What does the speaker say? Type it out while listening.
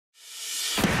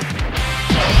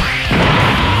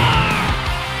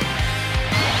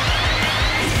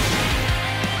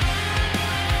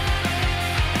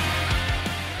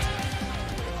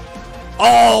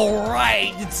All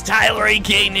right, it's Tyler,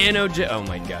 aka Nano J. Oh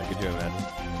my God, could you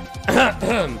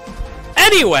imagine?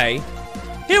 Anyway,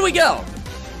 here we go.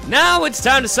 Now it's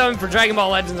time to summon for Dragon Ball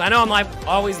Legends. I know I'm like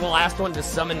always the last one to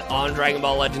summon on Dragon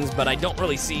Ball Legends, but I don't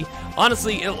really see.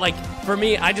 Honestly, like for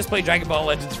me, I just play Dragon Ball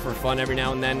Legends for fun every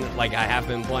now and then. Like I have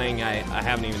been playing. I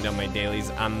haven't even done my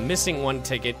dailies. I'm missing one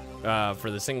ticket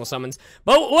for the single summons,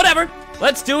 but whatever.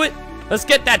 Let's do it. Let's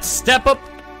get that step up.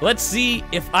 Let's see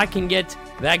if I can get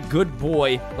that good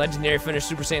boy legendary finish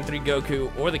Super Saiyan 3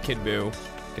 Goku or the Kid Buu,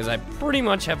 because I pretty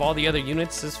much have all the other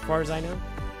units as far as I know.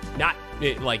 Not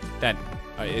like that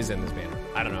is in this banner.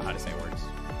 I don't know how to say words.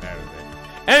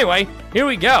 Anyway, here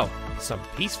we go. Some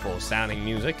peaceful sounding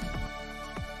music.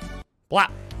 Blah.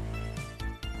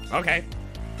 Okay.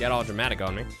 Get all dramatic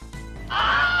on me.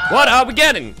 What are we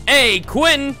getting? Hey,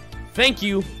 Quinn. Thank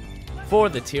you for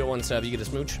the tier 1 sub. You get a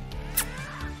smooch.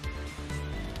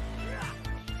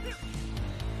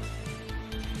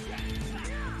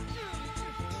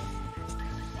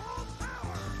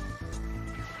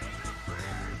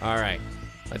 All right,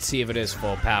 let's see if it is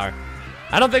full power.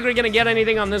 I don't think we're gonna get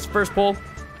anything on this first pull.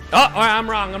 Oh, all right, I'm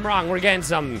wrong. We're getting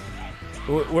something.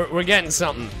 We're getting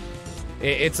something.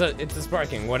 It's a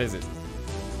sparking. What is it?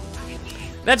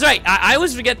 That's right. I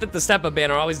always forget that the step up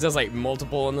banner always does like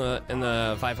multiple in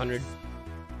the 500.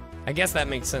 I guess that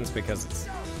makes sense because it's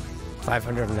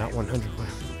 500 and not 100.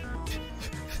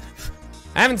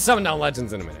 I haven't summoned on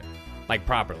Legends in a minute, like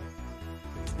properly.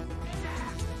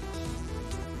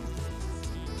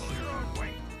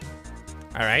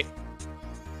 All right,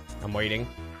 I'm waiting.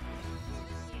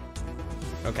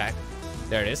 Okay,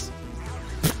 there it is.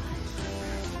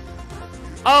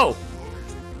 Oh,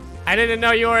 I didn't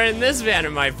know you were in this banner,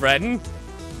 my friend.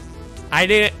 I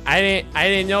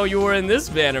didn't know you were in this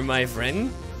banner, my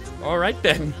friend. All right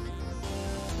then.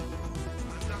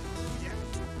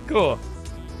 Cool.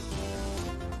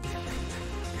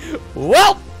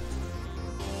 Well,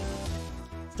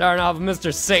 starting off with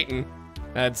Mr. Satan.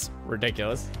 That's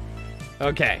ridiculous.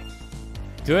 Okay,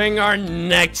 doing our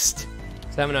next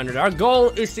 700. Our goal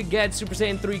is to get Super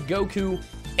Saiyan 3 Goku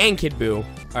and Kid Buu.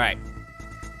 All right,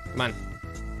 come on,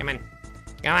 come on,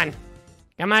 come on,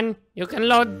 come on. You can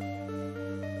load.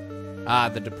 Ah,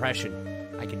 the depression.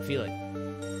 I can feel it.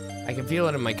 I can feel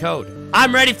it in my code.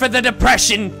 I'm ready for the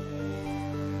depression.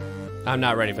 I'm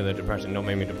not ready for the depression. Don't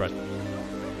make me depressed.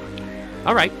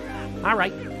 All right, I'm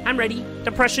ready.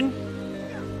 Depression.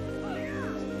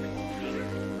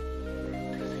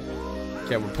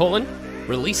 Okay, we're pulling,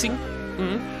 releasing.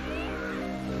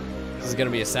 This is gonna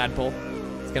be a sad pull.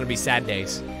 It's gonna be sad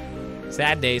days.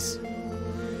 Sad days.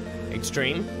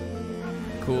 Extreme.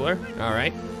 Cooler. All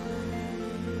right.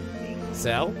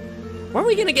 Cell. Where are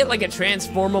we gonna get like a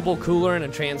transformable cooler and a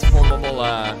transformable,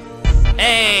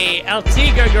 Hey,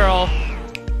 Altiga girl.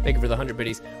 Thank you for the 100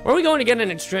 biddies. Where are we going to get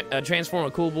a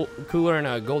transformable cooler and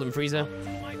a golden Frieza?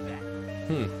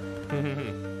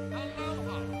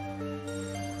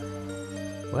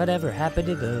 Whatever happened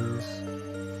to those?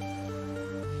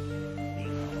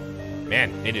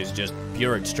 Man, it is just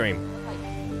pure extreme.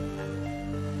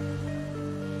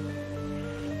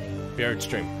 Pure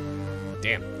extreme.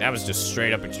 Damn, that was just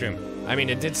straight up extreme. I mean,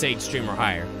 it did say extreme or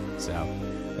higher, so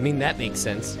I mean that makes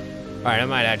sense. All right, I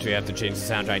might actually have to change the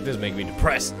soundtrack. This is making me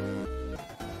depressed.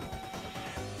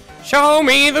 Show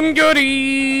me them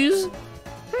goodies.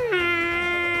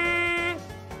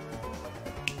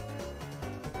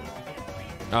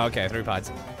 Okay, 3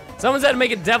 pods. Someone said to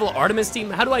make a Devil Artemis team.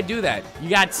 How do I do that? You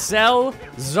got Cell,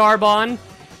 Zarbon,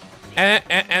 and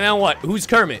then what? Who's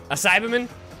Kermit? A Cyberman?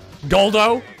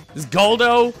 Goldo? Is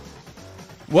Goldo?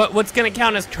 What's gonna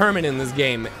count as Kermit in this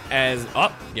game? As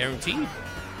guaranteed.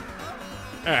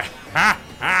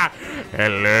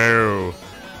 Hello.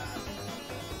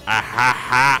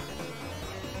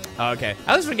 Okay,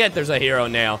 I always forget there's a hero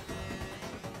nail.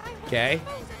 Okay,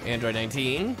 Android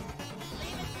 19.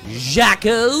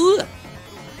 Jaco.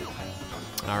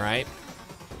 All right.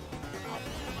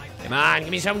 Come on, give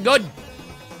me something good.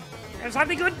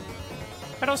 Something good.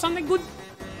 Something good.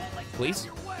 Please.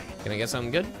 Can I get something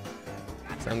good?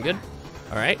 Something good.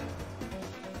 All right.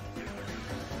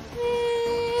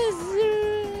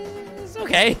 It's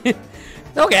okay.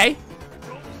 It's okay.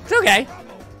 It's okay.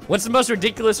 What's the most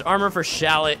ridiculous armor for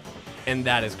Shallot? And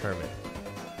that is Kermit.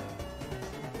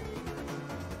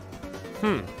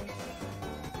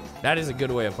 That is a good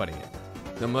way of putting it.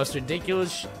 The most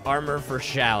ridiculous armor for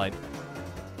Shallot.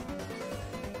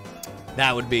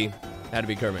 That'd be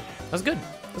Kermit. That's good.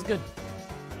 That's good.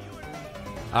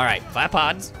 All right, 5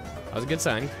 pods. That was a good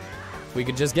sign. If we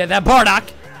could just get that Bardock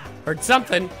or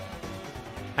something.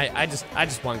 I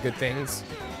just want good things.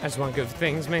 I just want good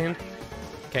things, man.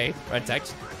 Okay, red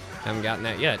text. Haven't gotten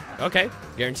that yet. Okay,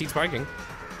 guaranteed sparking.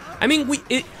 I mean,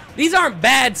 these aren't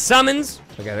bad summons.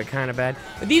 Okay, they're kind of bad.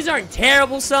 But these aren't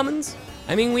terrible summons.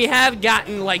 I mean, we have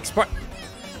gotten, like,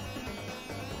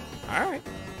 Alright.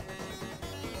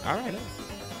 Alright.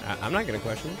 I'm not gonna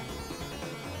question it.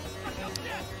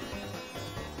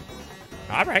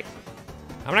 Alright.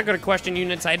 I'm not gonna question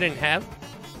units I didn't have.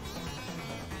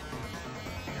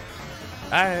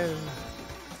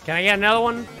 Can I get another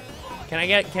one? Can I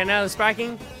get another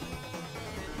sparking?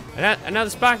 Another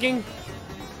sparking?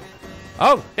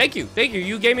 Oh, thank you. Thank you.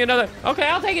 You gave me another. Okay,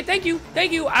 I'll take it. Thank you.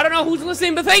 Thank you. I don't know who's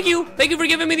listening, but thank you. Thank you for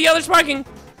giving me the other sparking.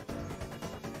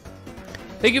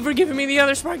 Thank you for giving me the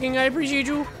other sparking. I appreciate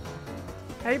you.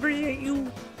 I appreciate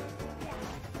you.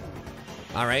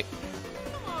 All right.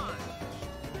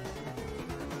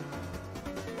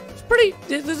 It's pretty.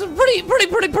 This is a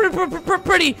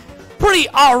pretty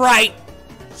all right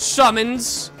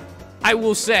summons. I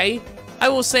will say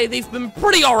they've been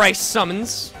pretty all right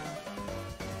summons.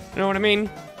 You know what I mean?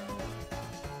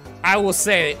 I will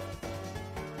say it.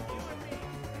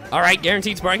 All right,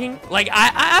 guaranteed sparking. Like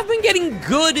I've been getting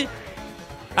good.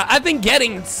 I've been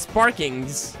getting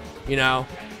sparkings. You know,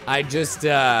 I just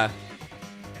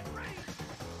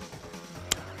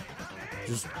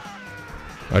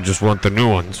want the new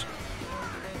ones.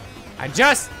 I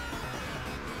just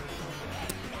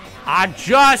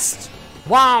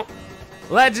want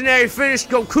legendary finished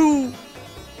GOKU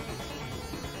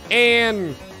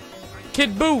and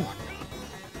Kid BUU.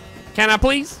 Can I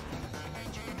please?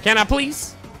 Can I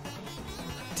please?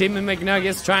 Team of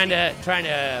McNuggets trying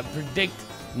to predict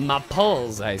my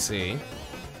polls, I see.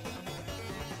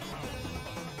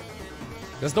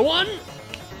 That's the one.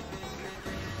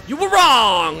 You were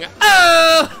wrong.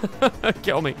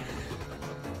 Kill me.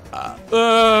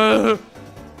 I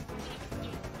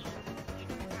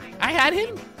had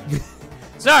him.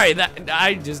 Sorry,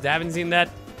 I just haven't seen that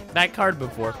card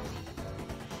before.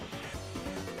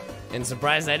 And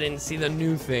surprised I didn't see the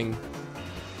new thing.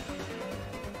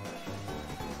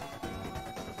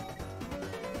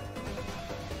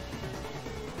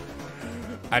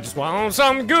 I just want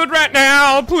something good right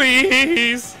now,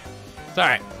 please. It's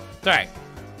alright. It's alright.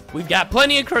 We've got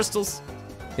plenty of crystals.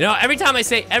 You know, every time I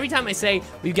say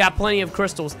we've got plenty of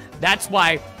crystals, that's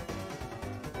why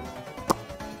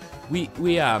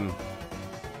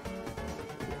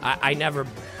I never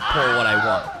pull what I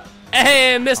want.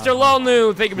 Hey, Mr.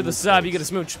 Lolnu, thank you for the sub. You get a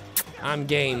smooch. I'm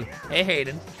game. Hey,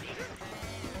 Hayden.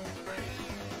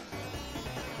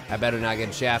 I better not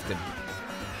get shafted.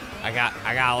 I got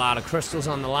a lot of crystals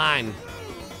on the line.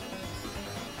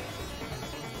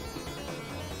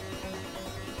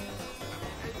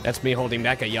 That's me holding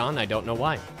back a yawn. I don't know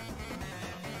why.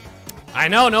 I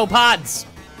know, no pods.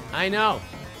 I know,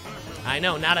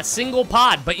 not a single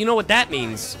pod. But you know what that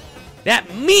means?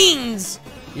 That means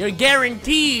you're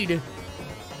guaranteed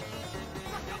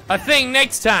a thing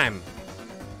next time.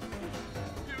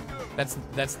 That's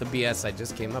the BS I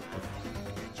just came up with.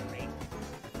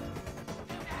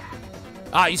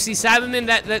 Ah, you see Cyberman,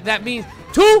 that means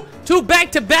two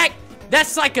back to back.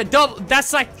 That's like a double.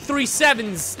 That's like 3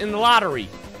 7s in the lottery.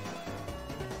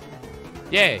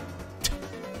 Yeah.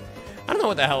 I don't know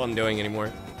what the hell I'm doing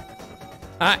anymore.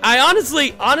 I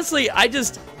honestly, I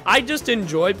just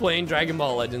enjoy playing Dragon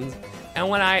Ball Legends, and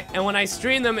when I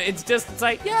stream them, it's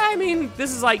like, yeah, I mean,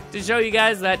 this is like to show you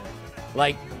guys that,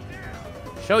 like,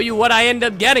 show you what I end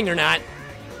up getting or not.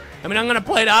 I mean, I'm gonna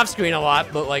play it off screen a lot,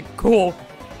 but like, cool.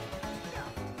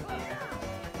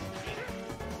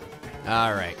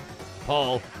 All right,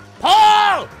 Paul.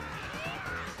 I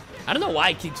don't know why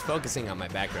it keeps focusing on my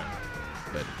background,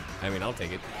 but I mean, I'll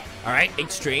take it. All right,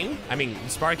 extreme. I mean,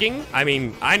 sparking. I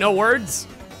mean, I know words.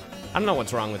 I don't know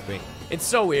what's wrong with me. It's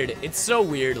so weird. It's so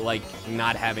weird, like,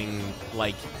 not having,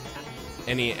 like,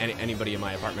 anybody in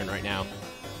my apartment right now.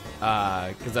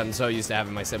 Because I'm so used to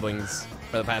having my siblings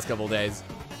for the past couple days.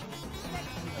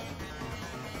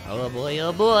 Oh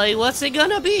boy, what's it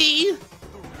gonna be?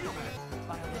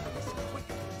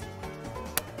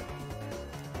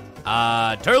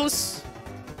 Turles.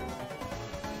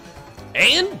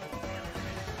 And?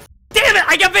 Damn it,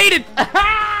 I got baited!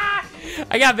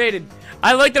 I got baited.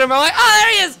 I looked at him, I'm like, oh,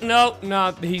 there he is!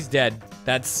 No, he's dead.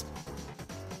 That's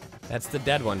the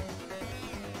dead one.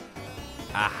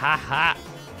 Ha.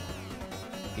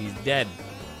 He's dead.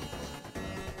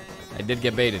 I did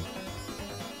get baited.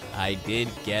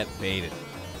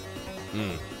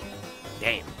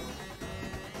 Damn.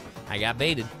 I got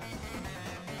baited.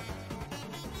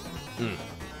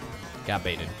 Got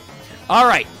baited. All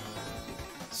right.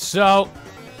 So.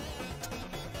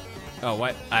 Oh,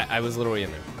 what? I was literally in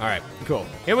there. All right, cool.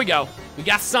 Here we go. We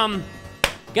got some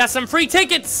Got some free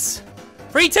tickets.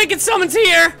 Free ticket summons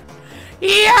here.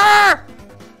 Here.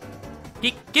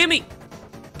 Gimme.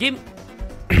 Give me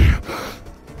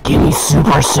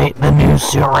the new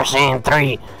Super Saiyan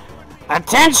 3.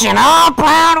 Attention, all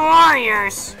proud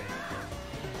warriors.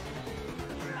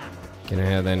 Can I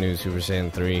have that new Super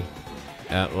Saiyan 3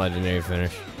 at legendary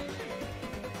finish?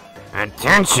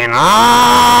 Attention,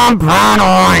 all proud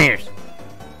warriors.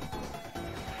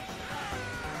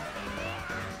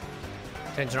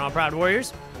 Attention, all proud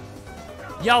warriors.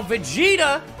 Yo,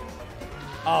 Vegeta.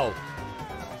 Oh.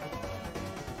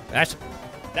 That's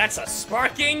a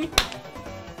sparking.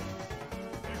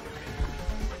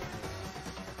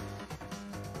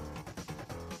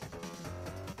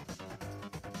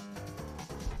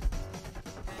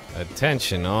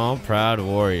 Attention, all proud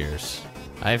warriors.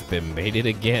 I've been baited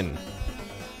again.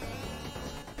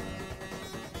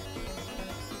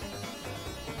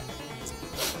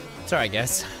 It's alright,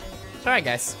 guys. It's alright,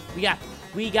 guys.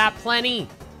 We got plenty.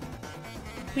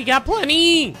 We got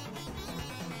plenty.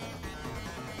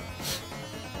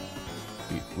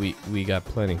 We got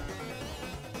plenty.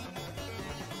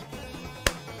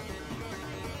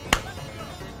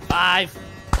 Five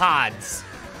pods.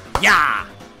 Yeah.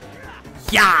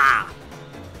 Yeah.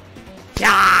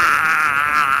 Yeah.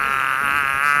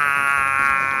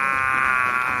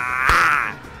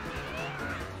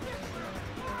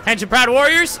 Attention, proud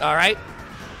warriors. All right.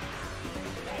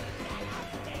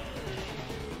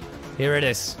 Here it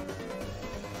is.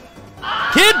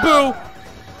 Kid Buu.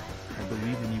 I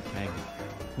believe in you, Kang.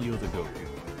 Cleo the GOKU.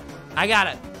 I got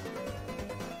it.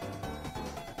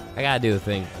 I gotta do the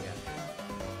thing.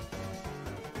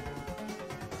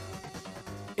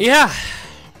 Yeah.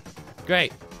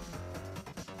 Great.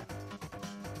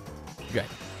 Great.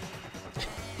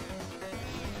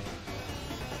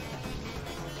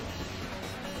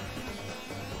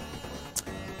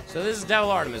 So this is Devil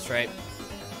Artemis, right?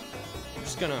 I'm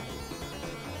just gonna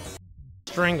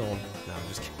strangle him. No, I'm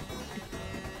just kidding.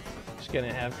 Just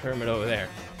gonna have Kermit over there.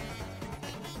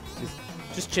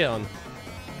 Just chilling.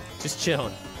 Just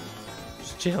chilling.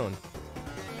 Just chilling.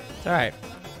 It's alright.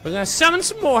 We're gonna summon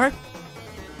some more.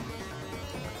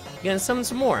 We're gonna summon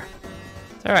some more.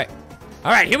 It's alright.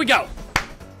 Alright, here we go.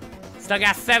 Still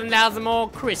got 7,000 more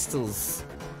crystals.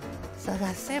 Still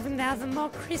got 7,000 more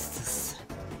crystals.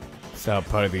 It's all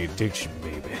part of the addiction,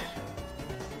 baby.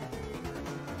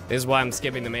 This is why I'm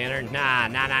skipping the manor. Nah.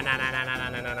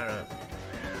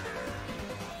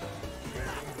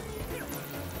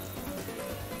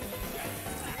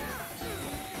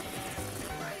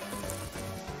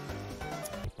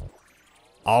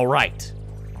 All right,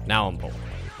 now I'm bold.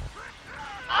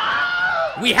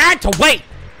 We had to wait.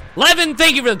 Levin,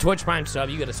 thank you for the Twitch Prime sub.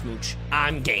 You got a smooch.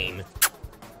 I'm game.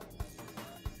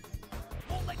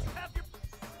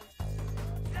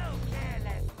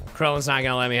 Krillin's not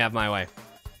gonna let me have my way.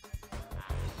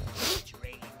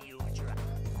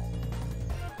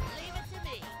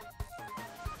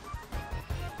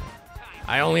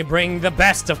 I only bring the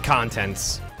best of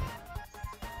contents.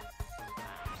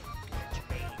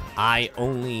 I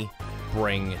only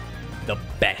bring the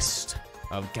best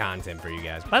of content for you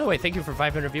guys. By the way, thank you for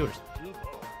 500 viewers.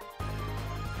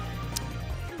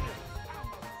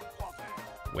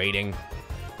 Waiting.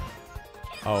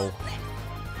 Oh.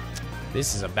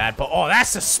 This is a bad po- Oh,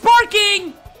 that's a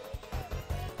sparking!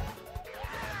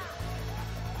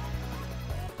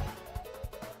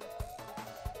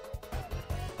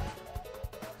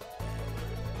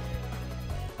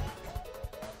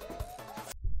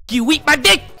 You eat my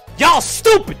dick! Y'all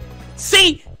stupid!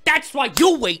 See? That's why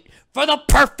you wait for the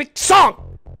perfect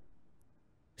song!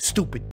 Stupid.